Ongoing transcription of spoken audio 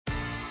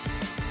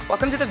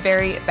Welcome to the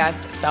Very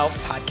Best Self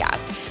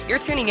podcast. You're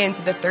tuning in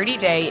to the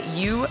 30-day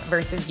You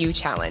versus You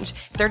challenge.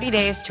 30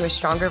 days to a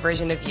stronger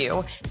version of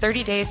you,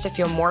 30 days to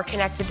feel more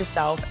connected to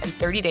self, and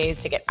 30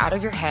 days to get out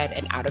of your head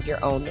and out of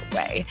your own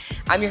way.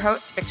 I'm your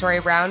host,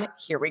 Victoria Brown.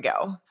 Here we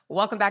go.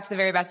 Welcome back to the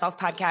Very Best Self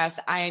podcast.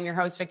 I am your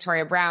host,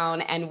 Victoria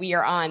Brown, and we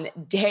are on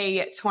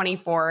day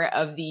 24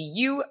 of the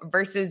You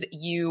versus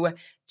You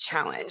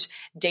challenge.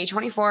 Day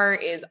 24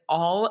 is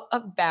all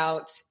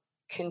about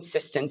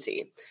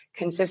consistency.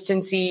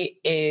 Consistency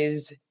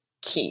is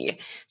key.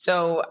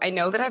 So I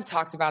know that I've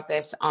talked about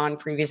this on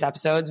previous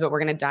episodes, but we're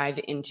going to dive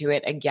into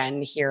it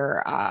again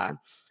here,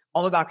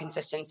 all about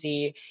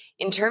consistency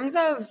in terms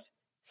of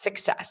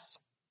success.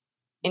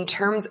 In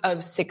terms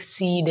of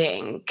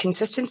succeeding,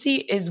 consistency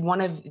is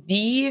one of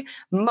the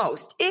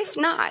most, if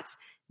not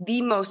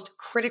the most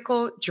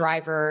critical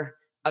driver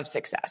of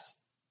success.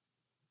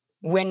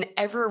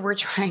 Whenever we're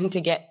trying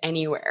to get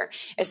anywhere,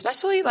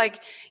 especially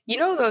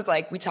those,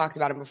 we talked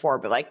about them before,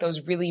 but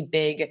those really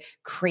big,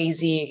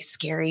 crazy,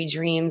 scary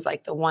dreams,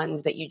 like the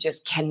ones that you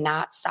just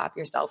cannot stop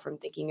yourself from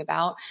thinking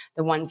about,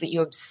 the ones that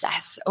you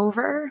obsess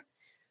over,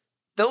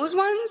 those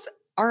ones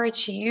are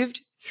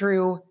achieved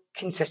through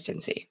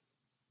consistency.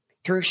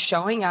 Through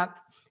showing up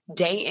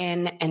day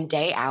in and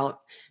day out,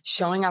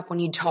 showing up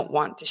when you don't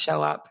want to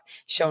show up,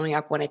 showing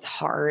up when it's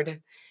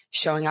hard,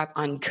 showing up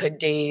on good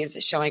days,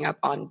 showing up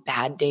on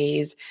bad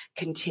days,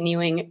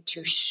 continuing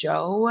to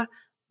show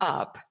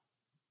up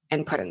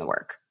and put in the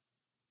work.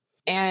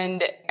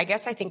 And I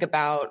guess I think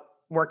about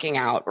working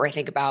out, or I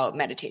think about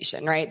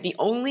meditation, right? The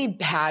only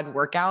bad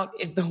workout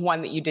is the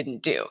one that you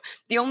didn't do.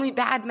 The only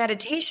bad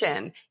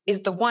meditation is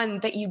the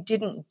one that you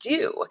didn't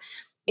do.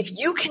 If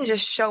you can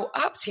just show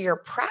up to your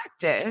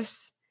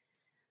practice,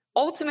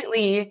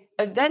 ultimately,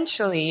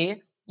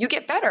 eventually, you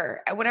get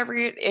better at whatever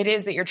it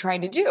is that you're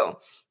trying to do.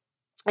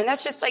 And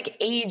that's just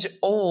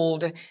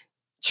age-old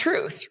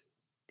truth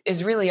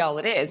is really all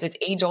it is. It's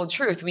age-old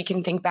truth. We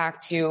can think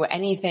back to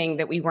anything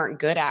that we weren't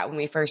good at when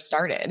we first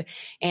started.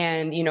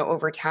 And,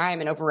 over time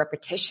and over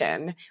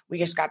repetition, we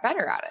just got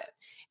better at it.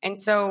 And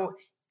so,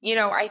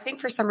 I think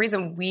for some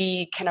reason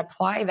we can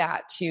apply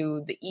that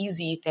to the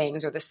easy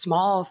things or the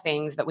small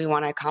things that we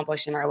want to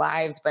accomplish in our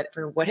lives. But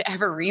for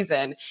whatever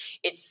reason,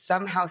 it's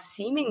somehow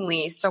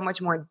seemingly so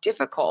much more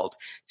difficult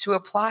to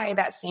apply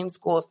that same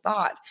school of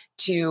thought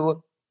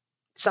to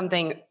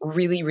something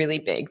really, really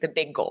big, the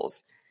big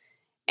goals.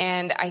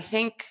 And I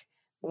think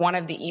one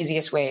of the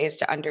easiest ways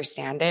to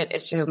understand it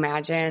is to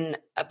imagine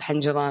a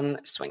pendulum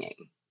swinging.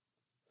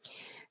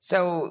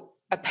 So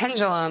a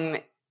pendulum,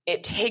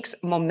 it takes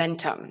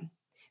momentum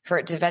for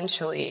it to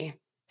eventually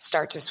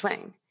start to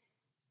swing,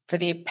 for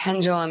the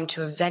pendulum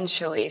to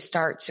eventually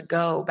start to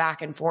go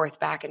back and forth,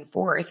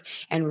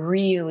 and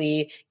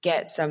really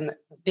get some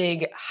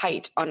big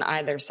height on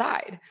either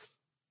side.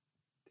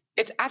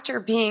 It's after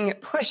being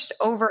pushed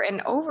over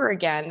and over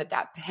again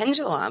that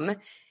pendulum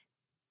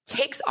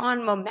takes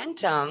on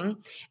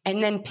momentum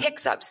and then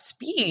picks up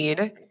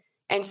speed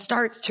and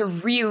starts to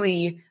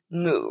really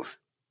move.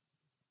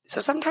 So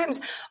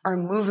sometimes our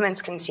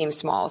movements can seem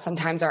small.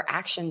 Sometimes our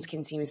actions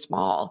can seem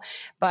small,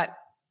 but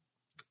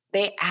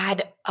they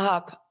add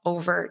up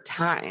over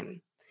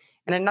time.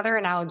 And another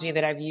analogy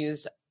that I've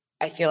used,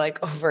 I feel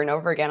like over and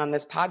over again on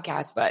this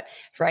podcast, but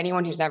for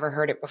anyone who's never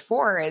heard it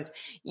before is,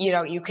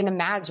 you can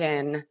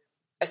imagine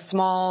a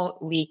small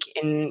leak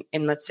in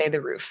let's say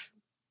the roof.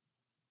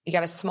 You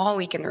got a small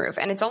leak in the roof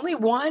and it's only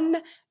one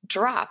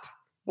droplet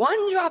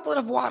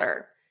of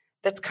water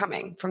that's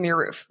coming from your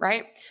roof,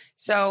 right?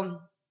 So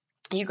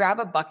you grab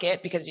a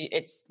bucket because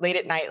it's late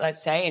at night,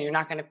 let's say, and you're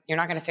not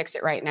going to fix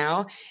it right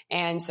now.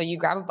 And so you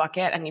grab a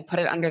bucket and you put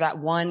it under that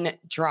one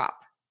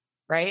drop,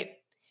 right?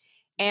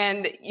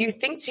 And you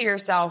think to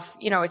yourself,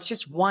 it's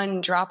just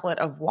one droplet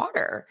of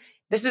water.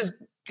 This is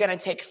going to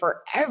take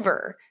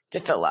forever to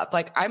fill up.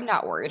 I'm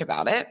not worried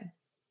about it.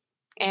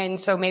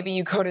 And so maybe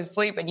you go to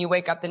sleep and you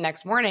wake up the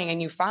next morning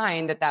and you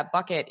find that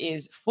bucket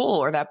is full,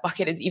 or that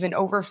bucket is even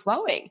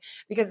overflowing,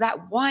 because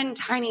that one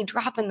tiny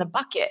drop in the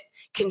bucket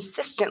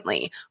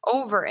consistently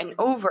over and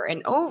over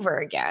and over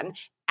again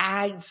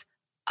adds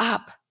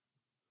up.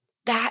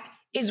 That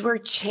is where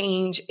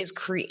change is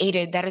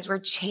created. That is where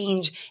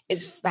change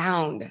is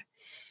found.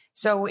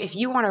 So if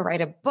you want to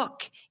write a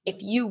book,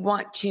 if you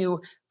want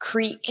to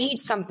create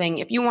something,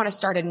 if you want to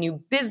start a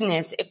new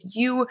business, if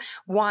you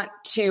want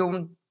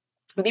to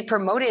be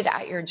promoted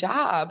at your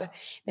job,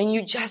 then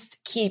you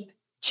just keep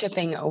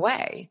chipping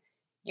away.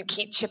 You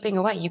keep chipping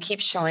away. You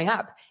keep showing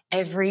up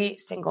every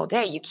single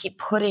day. You keep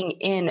putting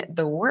in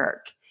the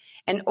work.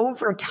 And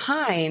over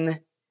time,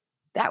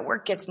 that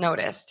work gets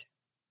noticed.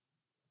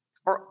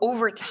 Or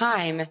over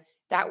time,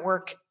 that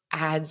work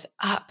adds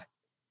up.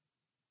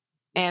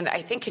 And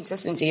I think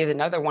consistency is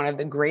another one of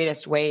the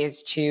greatest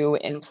ways to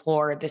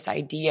implore this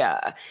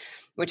idea,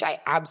 which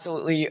I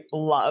absolutely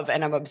love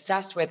and I'm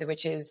obsessed with,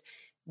 which is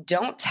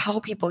don't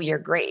tell people you're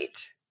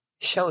great,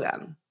 show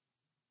them.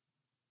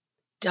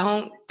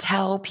 Don't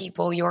tell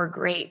people you're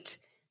great,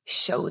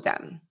 show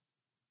them.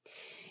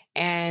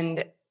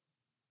 And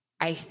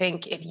I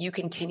think if you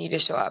continue to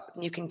show up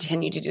and you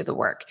continue to do the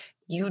work,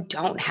 you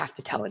don't have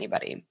to tell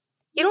anybody.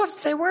 You don't have to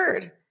say a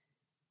word.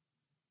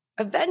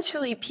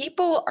 Eventually,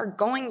 people are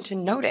going to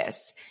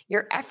notice.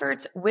 Your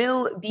efforts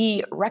will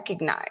be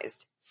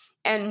recognized.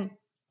 And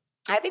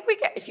I think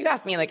if you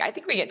ask me, I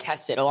think we get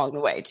tested along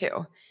the way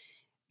too.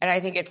 And I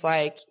think it's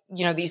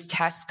these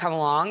tests come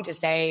along to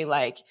say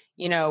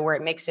where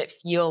it makes it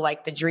feel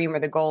like the dream or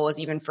the goal is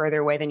even further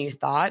away than you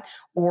thought,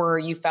 or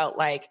you felt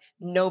like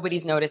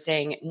nobody's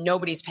noticing,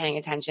 nobody's paying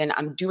attention.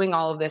 I'm doing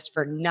all of this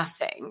for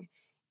nothing.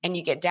 And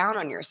you get down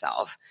on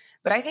yourself.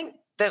 But I think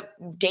the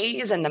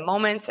days and the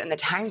moments and the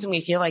times when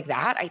we feel like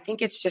that, I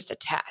think it's just a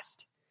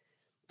test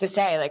to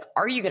say,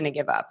 are you going to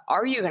give up?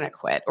 Are you going to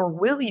quit? Or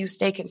will you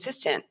stay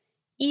consistent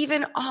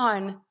even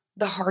on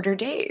the harder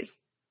days?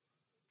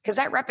 Because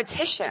that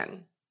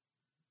repetition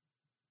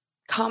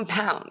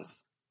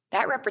compounds.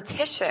 That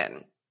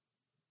repetition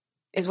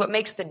is what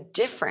makes the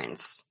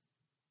difference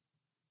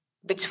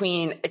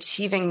between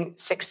achieving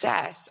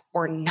success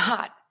or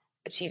not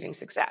achieving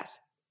success.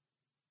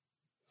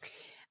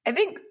 I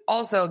think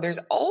also there's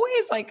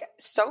always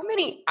so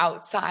many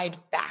outside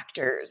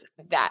factors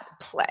that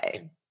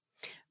play,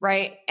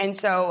 right? And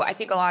so I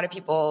think a lot of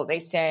people, they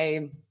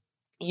say,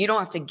 you don't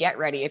have to get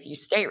ready if you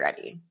stay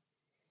ready.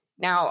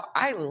 Now,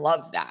 I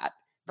love that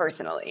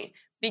personally,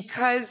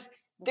 because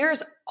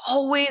there's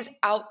always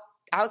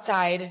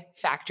outside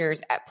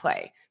factors at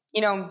play.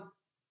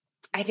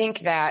 I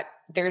think that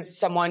there's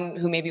someone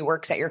who maybe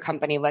works at your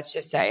company, let's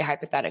just say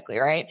hypothetically,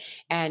 right?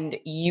 And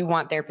you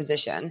want their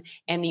position.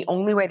 And the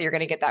only way that you're going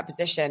to get that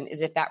position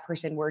is if that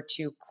person were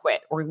to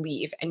quit or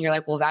leave. And you're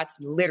like, well, that's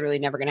literally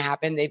never going to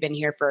happen. They've been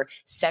here for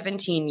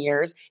 17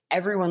 years.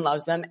 Everyone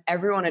loves them.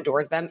 Everyone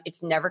adores them.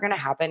 It's never going to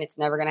happen. It's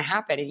never going to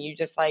happen. And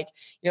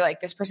you're like,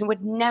 this person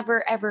would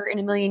never, ever in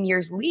a million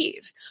years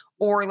leave.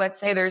 Or let's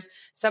say there's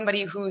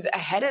somebody who's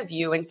ahead of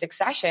you in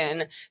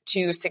succession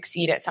to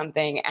succeed at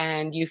something.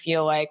 And you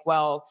feel like,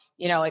 well,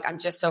 I'm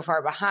just so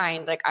far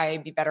behind,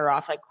 I'd be better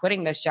off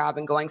quitting this job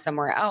and going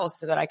somewhere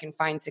else so that I can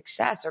find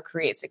success or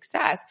create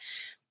success.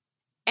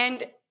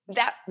 And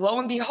that, lo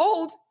and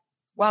behold,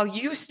 while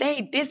you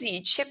stay busy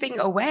chipping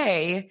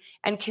away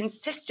and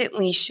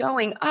consistently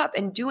showing up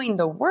and doing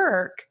the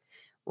work,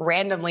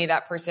 randomly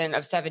that person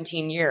of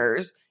 17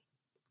 years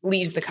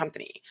leaves the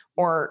company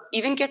or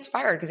even gets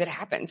fired, because it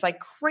happens.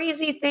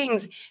 Crazy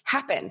things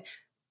happen.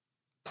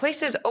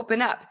 Places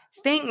open up.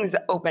 Things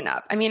open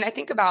up. I mean, I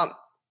think about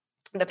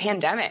the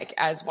pandemic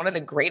as one of the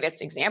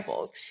greatest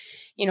examples.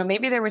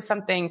 Maybe there was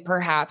something,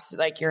 perhaps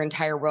your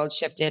entire world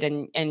shifted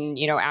and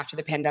after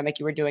the pandemic,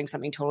 you were doing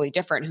something totally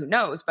different. Who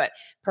knows? But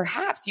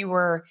perhaps you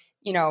were,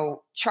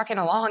 trucking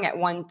along at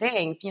one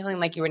thing, feeling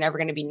like you were never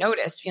going to be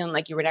noticed, feeling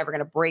like you were never going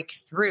to break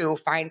through,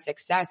 find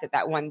success at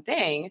that one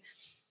thing.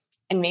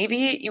 And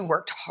maybe you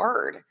worked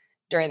hard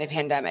during the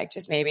pandemic,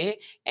 just maybe.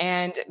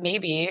 And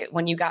maybe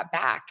when you got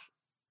back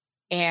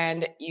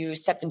and you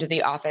stepped into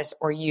the office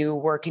or you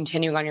were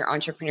continuing on your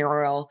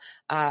entrepreneurial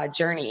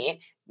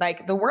journey,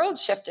 the world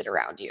shifted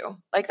around you.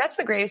 That's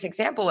the greatest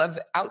example of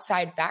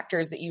outside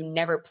factors that you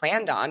never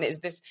planned on, is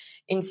this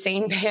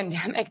insane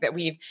pandemic that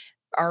we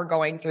are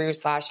going through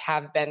 /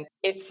 have been.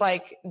 It's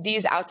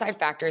these outside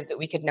factors that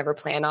we could never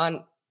plan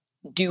on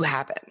do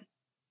happen.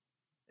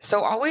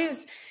 So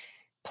always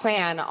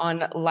plan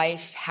on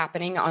life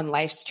happening on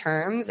life's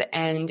terms,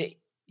 and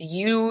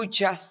you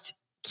just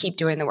keep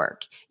doing the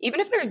work. Even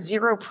if there's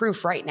zero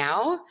proof right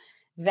now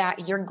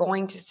that you're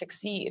going to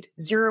succeed,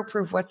 zero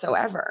proof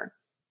whatsoever.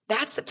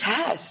 That's the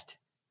test.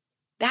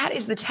 That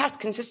is the test.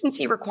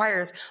 Consistency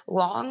requires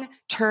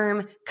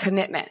long-term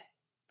commitment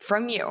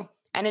from you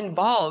and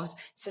involves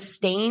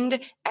sustained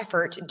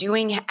effort,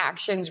 doing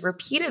actions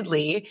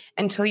repeatedly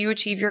until you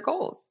achieve your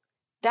goals.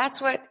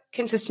 That's what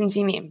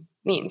consistency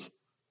means.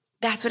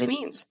 That's what it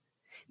means.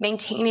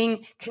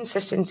 Maintaining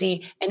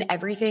consistency in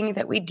everything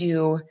that we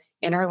do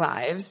in our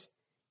lives,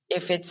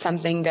 if it's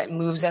something that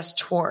moves us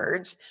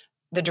towards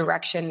the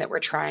direction that we're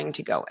trying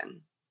to go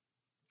in.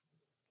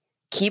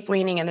 Keep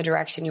leaning in the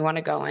direction you want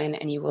to go in,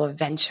 and you will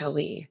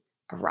eventually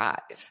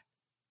arrive.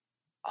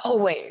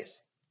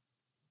 Always.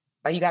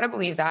 But you got to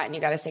believe that, and you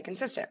got to stay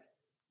consistent.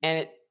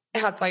 And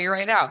I'll tell you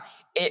right now,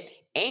 it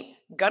ain't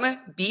gonna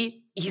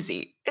be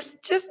easy. It's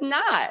just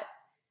not.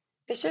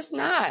 It's just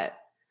not.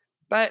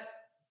 But,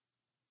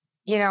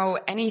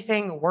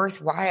 anything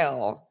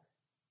worthwhile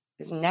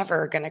is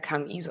never going to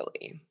come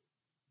easily.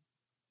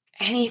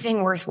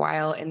 Anything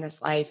worthwhile in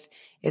this life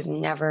is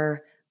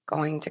never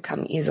going to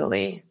come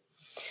easily.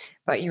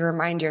 But you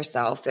remind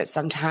yourself that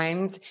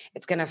sometimes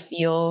it's going to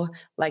feel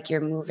like you're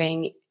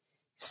moving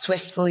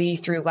swiftly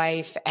through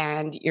life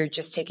and you're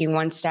just taking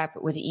one step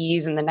with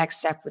ease and the next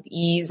step with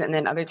ease. And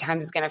then other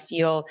times it's going to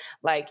feel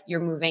like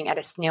you're moving at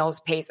a snail's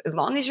pace. As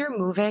long as you're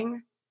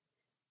moving,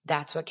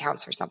 that's what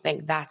counts for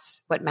something.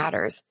 That's what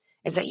matters,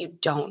 is that you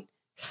don't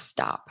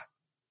stop.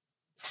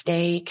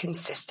 Stay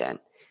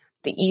consistent.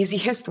 The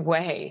easiest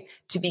way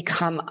to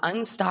become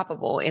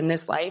unstoppable in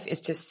this life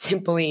is to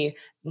simply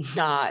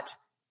not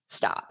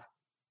stop.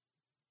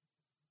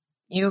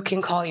 You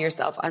can call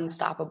yourself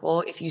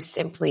unstoppable if you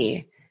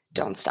simply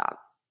don't stop.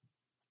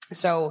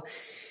 So,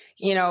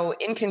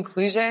 in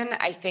conclusion,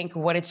 I think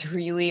what it's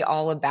really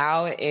all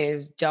about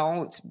is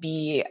don't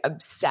be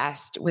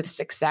obsessed with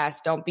success.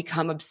 Don't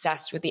become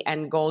obsessed with the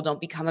end goal. Don't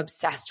become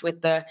obsessed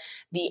with the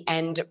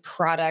end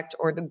product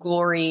or the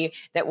glory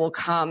that will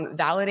come.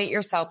 Validate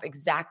yourself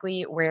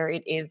exactly where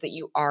it is that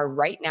you are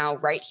right now,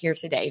 right here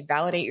today.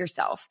 Validate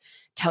yourself.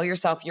 Tell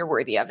yourself you're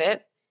worthy of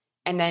it.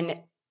 And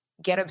then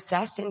get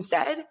obsessed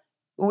instead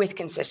with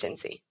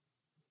consistency.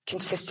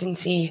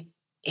 Consistency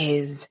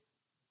is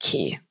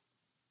key.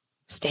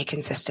 Stay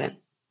consistent.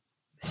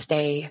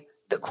 Stay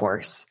the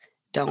course.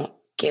 Don't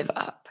give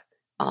up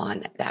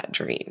on that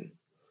dream.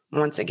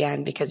 Once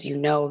again, because you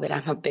know that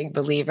I'm a big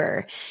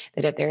believer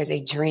that if there is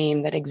a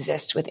dream that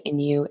exists within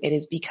you, it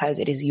is because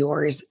it is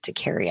yours to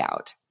carry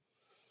out.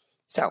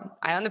 So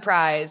eye on the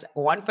prize,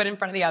 one foot in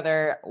front of the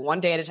other, one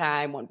day at a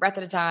time, one breath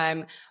at a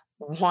time,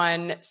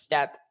 one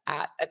step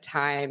at a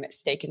time.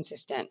 Stay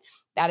consistent.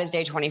 That is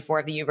day 24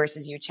 of the You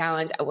versus You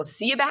challenge. I will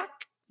see you back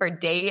for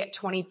day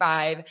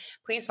 25.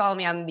 Please follow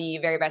me on the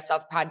Very Best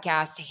Self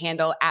podcast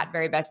handle at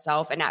Very Best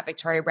Self and at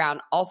Victoria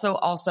Brown. Also,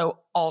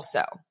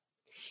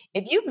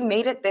 if you've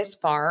made it this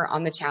far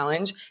on the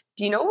challenge,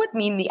 do you know what would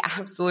mean the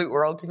absolute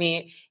world to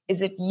me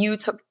is if you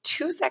took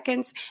 2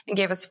 seconds and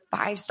gave us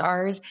 5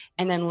 stars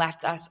and then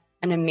left us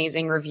an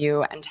amazing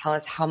review and tell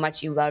us how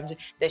much you loved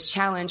this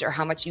challenge or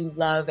how much you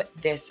love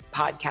this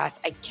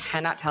podcast. I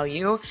cannot tell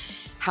you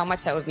how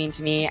much that would mean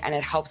to me, and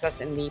it helps us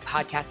in the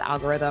podcast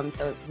algorithm.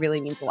 So it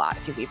really means a lot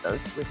if you leave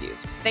those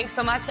reviews. Thanks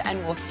so much,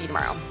 and we'll see you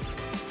tomorrow.